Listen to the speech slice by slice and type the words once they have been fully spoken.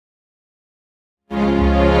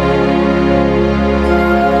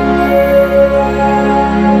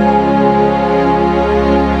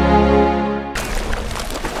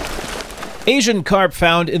Asian carp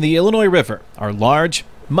found in the Illinois River are large,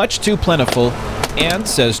 much too plentiful, and,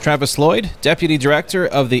 says Travis Lloyd, Deputy Director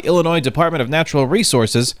of the Illinois Department of Natural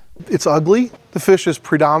Resources, it's ugly. The fish is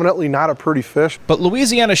predominantly not a pretty fish. But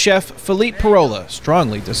Louisiana chef Philippe Parola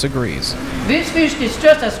strongly disagrees. This fish is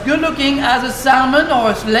just as good looking as a salmon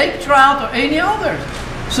or a lake trout or any other.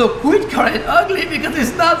 So quit calling it ugly because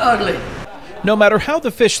it's not ugly. No matter how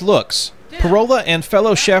the fish looks, Parola and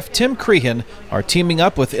fellow chef Tim Crehan are teaming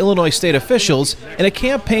up with Illinois state officials in a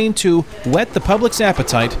campaign to whet the public's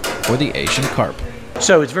appetite for the Asian carp.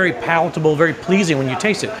 So it's very palatable, very pleasing when you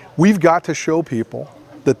taste it. We've got to show people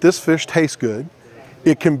that this fish tastes good.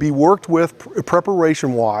 It can be worked with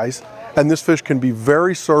preparation-wise, and this fish can be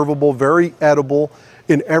very servable, very edible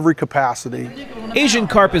in every capacity. Asian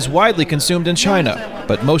carp is widely consumed in China,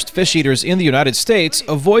 but most fish eaters in the United States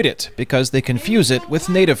avoid it because they confuse it with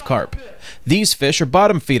native carp. These fish are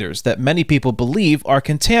bottom feeders that many people believe are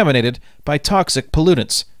contaminated by toxic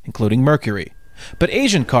pollutants, including mercury. But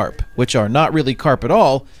Asian carp, which are not really carp at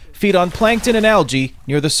all, feed on plankton and algae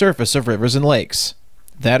near the surface of rivers and lakes.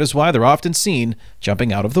 That is why they're often seen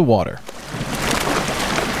jumping out of the water.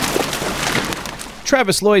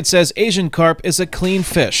 Travis Lloyd says Asian carp is a clean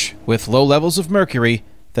fish with low levels of mercury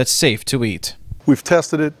that's safe to eat. We've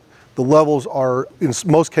tested it. The levels are, in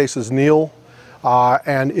most cases, nil,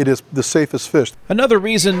 and it is the safest fish. Another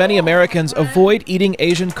reason many Americans avoid eating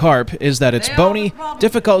Asian carp is that it's bony,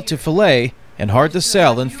 difficult to fillet, and hard to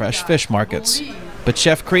sell in fresh fish markets. But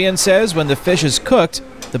Chef Crehan says when the fish is cooked,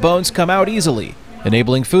 the bones come out easily,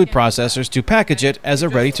 enabling food processors to package it as a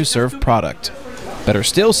ready-to-serve product. Better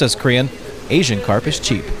still, says Crehan, Asian carp is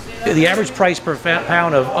cheap. The average price per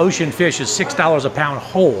pound of ocean fish is $6 a pound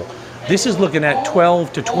whole. This is looking at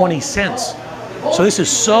 12 to 20 cents. So this is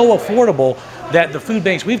so affordable that the food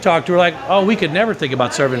banks we've talked to are like, oh, we could never think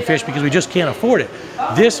about serving fish because we just can't afford it.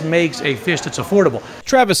 This makes a fish that's affordable.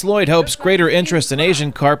 Travis Lloyd hopes greater interest in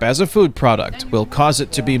Asian carp as a food product will cause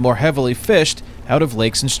it to be more heavily fished out of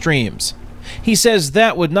lakes and streams. He says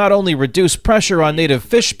that would not only reduce pressure on native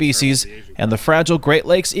fish species and the fragile Great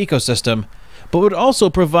Lakes ecosystem, but would also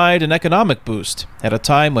provide an economic boost at a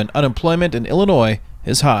time when unemployment in Illinois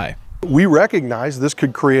is high. We recognize this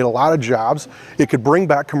could create a lot of jobs. It could bring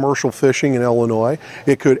back commercial fishing in Illinois.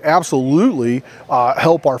 It could absolutely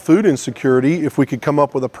help our food insecurity if we could come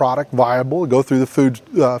up with a product viable, go through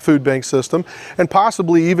the food bank system, and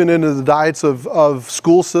possibly even into the diets of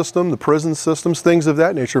school system, the prison systems, things of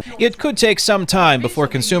that nature. It could take some time before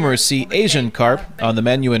consumers see Asian carp on the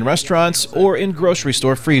menu in restaurants or in grocery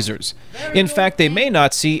store freezers. In fact, they may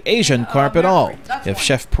not see Asian carp at all if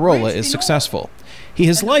Chef Parola is successful. He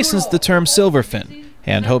has licensed the term silverfin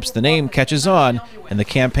and hopes the name catches on in the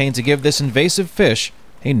campaign to give this invasive fish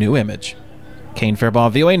a new image. Kane Fairbaugh,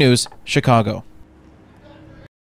 VOA News, Chicago.